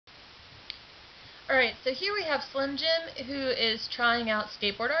Alright, so here we have Slim Jim, who is trying out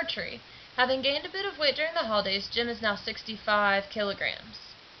skateboard archery. Having gained a bit of weight during the holidays, Jim is now 65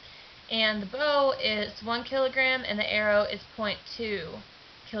 kilograms. And the bow is 1 kilogram and the arrow is 0.2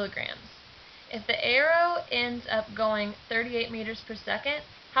 kilograms. If the arrow ends up going 38 meters per second,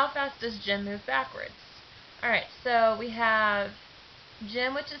 how fast does Jim move backwards? Alright, so we have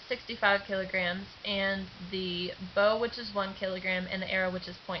Jim, which is 65 kilograms, and the bow, which is 1 kilogram, and the arrow, which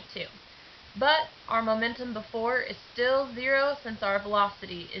is 0.2. But our momentum before is still 0 since our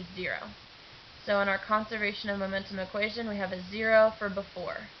velocity is 0. So in our conservation of momentum equation, we have a 0 for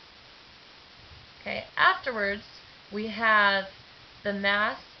before. Okay, afterwards, we have the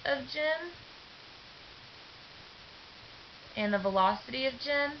mass of Jim and the velocity of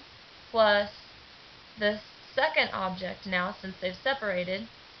Jim plus the second object now, since they've separated,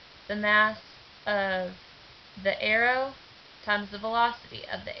 the mass of the arrow times the velocity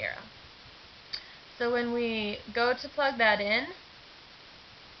of the arrow. So when we go to plug that in,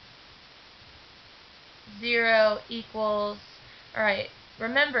 0 equals, alright,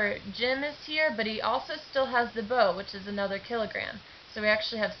 remember Jim is here, but he also still has the bow, which is another kilogram. So we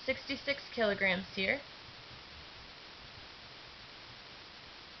actually have 66 kilograms here.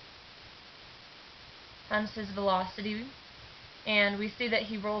 Times his velocity. And we see that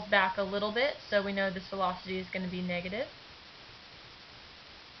he rolls back a little bit, so we know this velocity is going to be negative.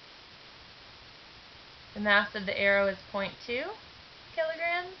 The mass of the arrow is 0.2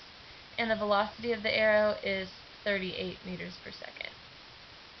 kilograms, and the velocity of the arrow is 38 meters per second.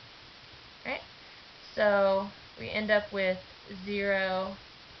 Right? So we end up with 0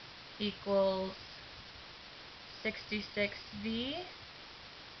 equals 66V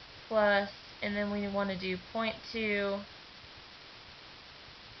plus, and then we want to do 0.2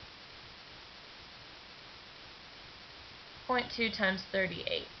 times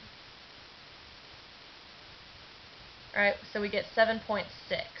 38. Alright, so we get 7.6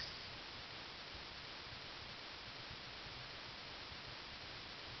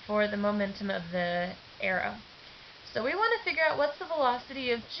 for the momentum of the arrow. So we want to figure out what's the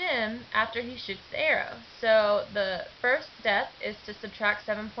velocity of Jim after he shoots the arrow. So the first step is to subtract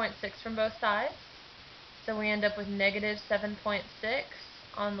 7.6 from both sides. So we end up with negative 7.6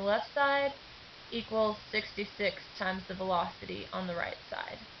 on the left side equals 66 times the velocity on the right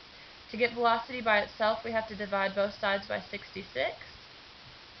side. To get velocity by itself, we have to divide both sides by 66.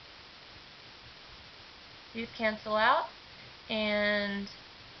 These cancel out, and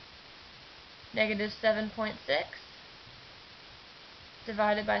negative 7.6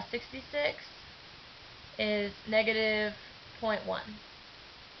 divided by 66 is negative 0.1.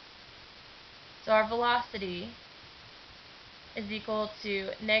 So our velocity is equal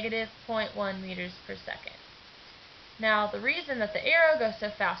to negative 0.1 meters per second. Now, the reason that the arrow goes so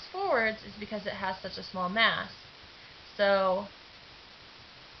fast forwards is because it has such a small mass. So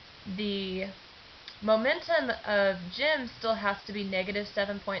the momentum of Jim still has to be negative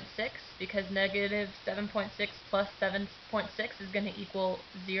 7.6, because negative 7.6 plus 7.6 is going to equal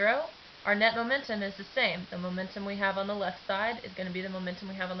 0. Our net momentum is the same. The momentum we have on the left side is going to be the momentum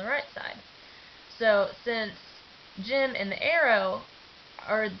we have on the right side. So since Jim and the arrow,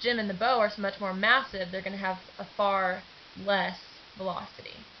 or Jim and the bow, are so much more massive, they're going to have a far less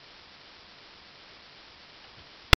velocity.